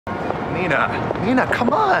Nina, come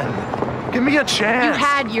on. Give me a chance. You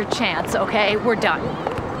had your chance, okay? We're done.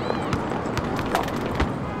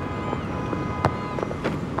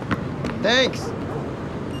 Thanks.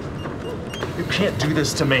 You can't do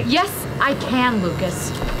this to me. Yes, I can,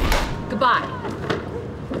 Lucas. Goodbye.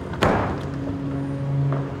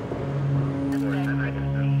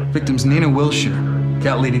 Victim's Nina Wilshire.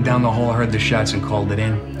 Cat lady down the hall heard the shots and called it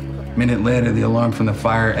in. Minute later, the alarm from the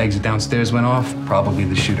fire exit downstairs went off. Probably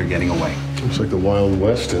the shooter getting away. Looks like the Wild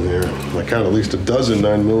West in here. I count at least a dozen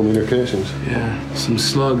 9mm casings. Yeah, some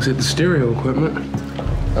slugs hit the stereo equipment.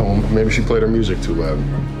 Oh, well, maybe she played her music too loud.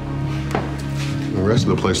 The rest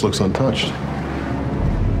of the place looks untouched.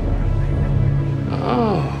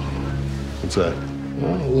 Oh. What's that?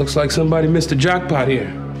 Well, looks like somebody missed a jackpot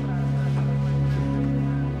here.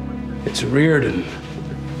 It's Reardon.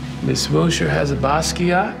 Miss Wilshire has a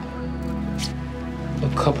Basquiat, a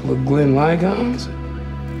couple of Glen Ligons.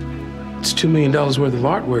 It's $2 million worth of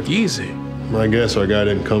artwork, easy. I guess our guy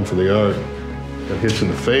didn't come for the art. Got hits in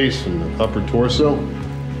the face and the upper torso.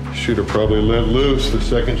 Shooter probably let loose the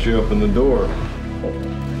second she opened the door.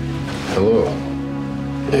 Hello.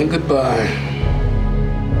 And goodbye.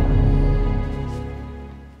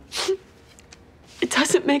 It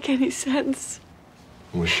doesn't make any sense.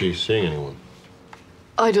 Was she seeing anyone?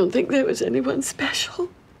 I don't think there was anyone special.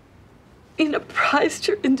 Nina prized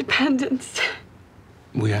her independence.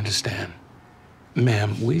 We understand.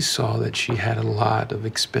 Ma'am, we saw that she had a lot of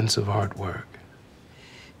expensive artwork.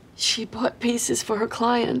 She bought pieces for her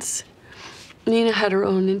clients. Nina had her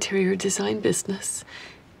own interior design business.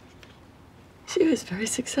 She was very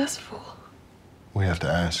successful. We have to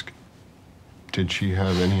ask. Did she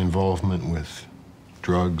have any involvement with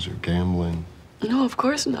drugs or gambling? No, of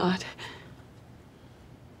course not.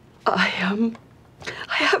 I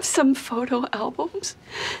have some photo albums.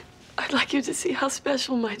 I'd like you to see how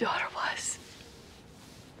special my daughter was.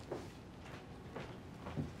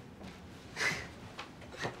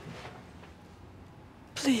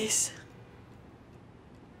 Please.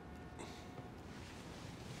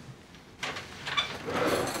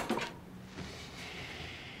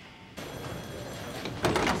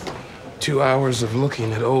 Two hours of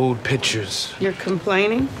looking at old pictures. You're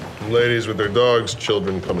complaining? Ladies with their dogs,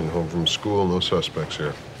 children coming home from school, no suspects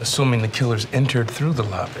here. Assuming the killers entered through the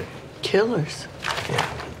lobby. Killers? Yeah.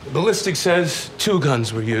 The ballistic says 2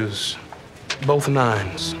 guns were used, both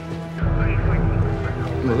 9s.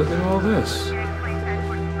 Well, look at all this.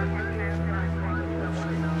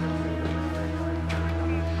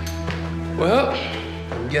 Well,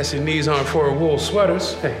 I'm guessing these aren't for wool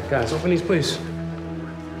sweaters. Hey, guys, open these, please.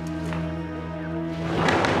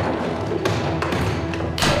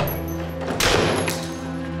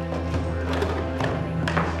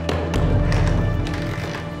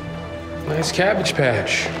 Nice cabbage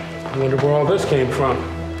patch. I wonder where all this came from.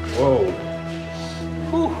 Whoa.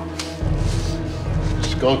 Whew.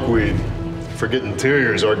 Skunkweed. Forget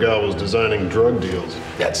interiors, our gal was designing drug deals.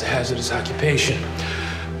 That's a hazardous occupation.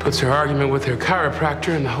 Puts her argument with her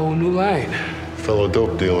chiropractor in a whole new light. Fellow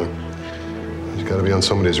dope dealer. He's got to be on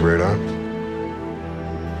somebody's radar.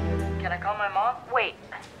 Can I call my mom? Wait.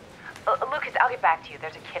 Lucas, I'll get back to you.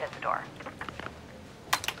 There's a kid at the door.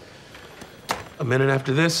 A minute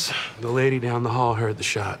after this, the lady down the hall heard the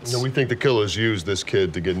shots. No, we think the killers used this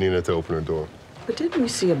kid to get Nina to open her door. But didn't we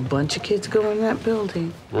see a bunch of kids go in that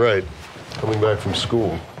building? Right. Coming back from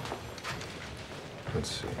school.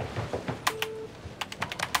 Let's see.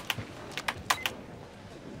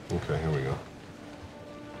 Okay, here we go.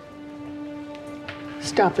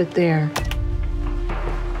 Stop it there.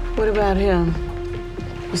 What about him?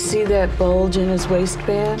 You see that bulge in his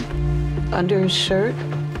waistband? Under his shirt?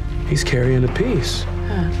 He's carrying a piece.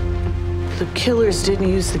 Huh. The killers didn't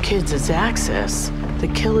use the kids as access. The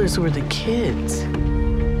killers were the kids.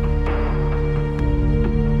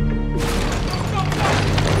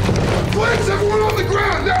 Flags, everyone on the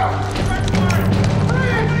ground now!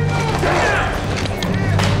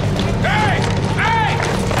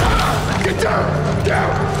 Get down!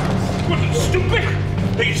 Down! What are you, stupid?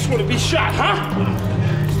 They just want to be shot, huh?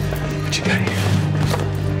 What you got here?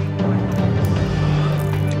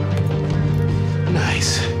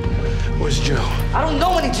 Nice. Where's Joe? I don't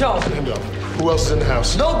know any Joe. Stand up. Who else is in the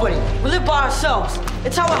house? Nobody. We live by ourselves.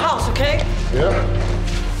 It's our house, okay? Yeah?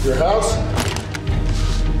 Your house?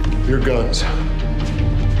 Your guns.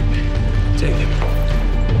 Take them.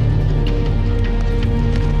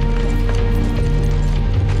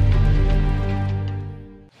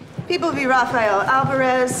 People v. Rafael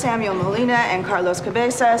Alvarez, Samuel Molina, and Carlos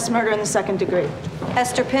Cabezas, murder in the 2nd degree.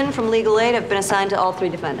 Esther Pinn from Legal Aid have been assigned to all 3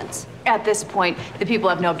 defendants. At this point, the people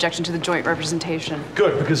have no objection to the joint representation.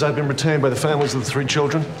 Good, because I've been retained by the families of the 3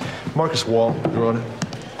 children. Marcus Wall, Your Honor.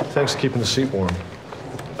 Thanks for keeping the seat warm.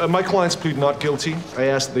 My clients plead not guilty. I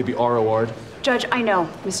ask that they be ROR'd. Judge, I know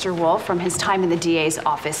Mr. Wall from his time in the DA's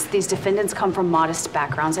office. These defendants come from modest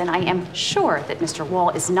backgrounds, and I am sure that Mr.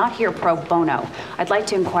 Wall is not here pro bono. I'd like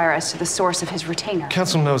to inquire as to the source of his retainer.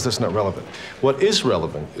 Counsel knows that's not relevant. What is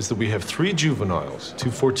relevant is that we have 3 juveniles,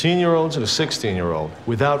 2 14-year-olds and a 16-year-old,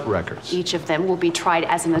 without records. Each of them will be tried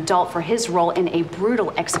as an adult for his role in a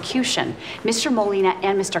brutal execution. Mr. Molina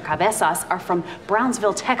and Mr. Cabezas are from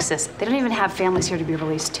Brownsville, Texas. They don't even have families here to be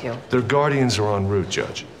released to. Their guardians are en route,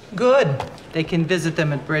 Judge. Good. They can visit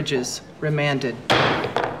them at Bridges. Remanded.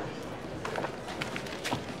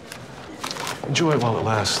 Enjoy it while it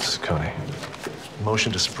lasts, Connie.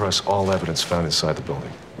 Motion to suppress all evidence found inside the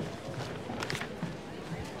building.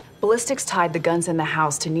 Ballistics tied the guns in the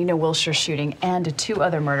house to Nina Wilshire's shooting and to 2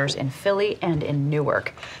 other murders in Philly and in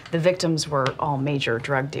Newark. The victims were all major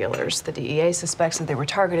drug dealers. The DEA suspects that they were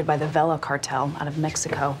targeted by the Vela cartel out of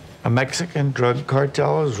Mexico. A Mexican drug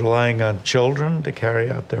cartel is relying on children to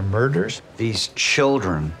carry out their murders? These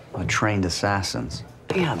children are trained assassins.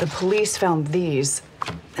 Yeah, the police found these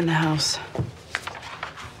in the house.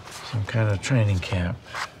 Some kind of training camp.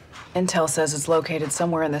 Intel says it's located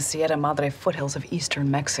somewhere in the Sierra Madre foothills of eastern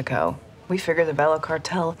Mexico. We figure the Vela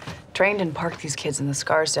cartel trained and parked these kids in the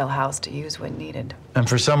Scarsdale house to use when needed. And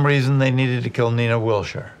for some reason, they needed to kill Nina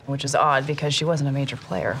Wilshire. Which is odd, because she wasn't a major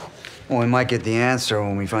player. Well, we might get the answer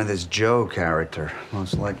when we find this Joe character.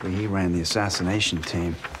 Most likely he ran the assassination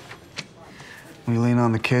team. We lean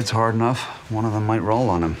on the kids hard enough, one of them might roll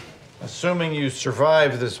on him. Assuming you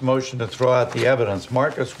survive this motion to throw out the evidence,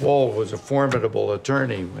 Marcus Wall was a formidable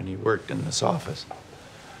attorney when he worked in this office.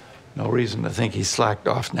 No reason to think he slacked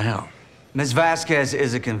off now. Ms. Vasquez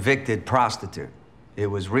is a convicted prostitute. It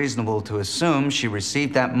was reasonable to assume she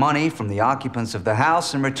received that money from the occupants of the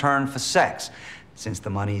house in return for sex. Since the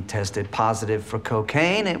money tested positive for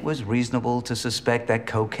cocaine, it was reasonable to suspect that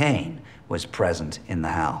cocaine was present in the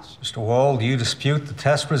house. Mr. Wall, do you dispute the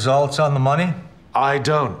test results on the money? I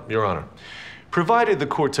don't, Your Honor. Provided the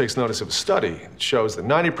court takes notice of a study that shows that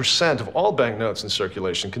 90% of all banknotes in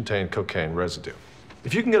circulation contain cocaine residue.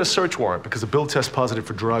 If you can get a search warrant because the bill tests positive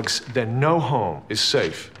for drugs, then no home is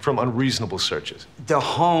safe from unreasonable searches. The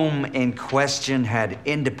home in question had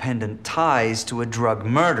independent ties to a drug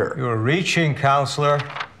murder. You're reaching, Counselor.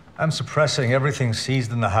 I'm suppressing everything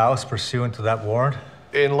seized in the house pursuant to that warrant.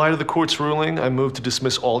 In light of the court's ruling, I move to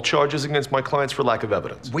dismiss all charges against my clients for lack of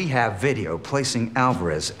evidence. We have video placing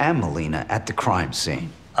Alvarez and Molina at the crime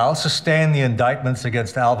scene. I'll sustain the indictments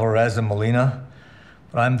against Alvarez and Molina,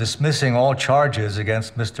 but I'm dismissing all charges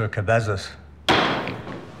against Mr. Cabezas.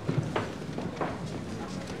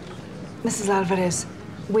 Mrs. Alvarez,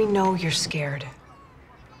 we know you're scared.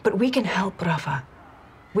 But we can help Rafa.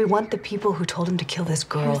 We want the people who told him to kill this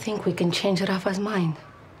girl. You think we can change Rafa's mind?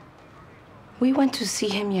 We went to see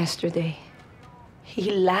him yesterday.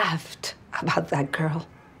 He laughed about that girl.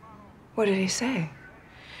 What did he say?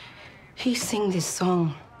 He sang this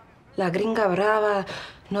song. La gringa brava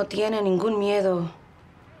no tiene ningún miedo.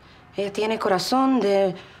 Ella tiene corazón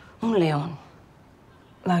de un león.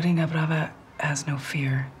 La gringa brava has no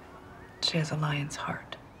fear. She has a lion's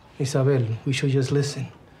heart. Isabel, we should just listen.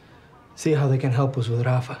 See how they can help us with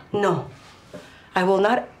Rafa. No. I will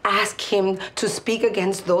not ask him to speak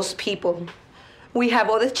against those people. We have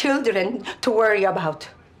other children to worry about.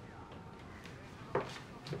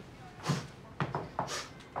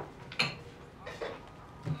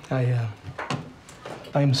 I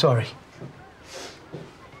am sorry.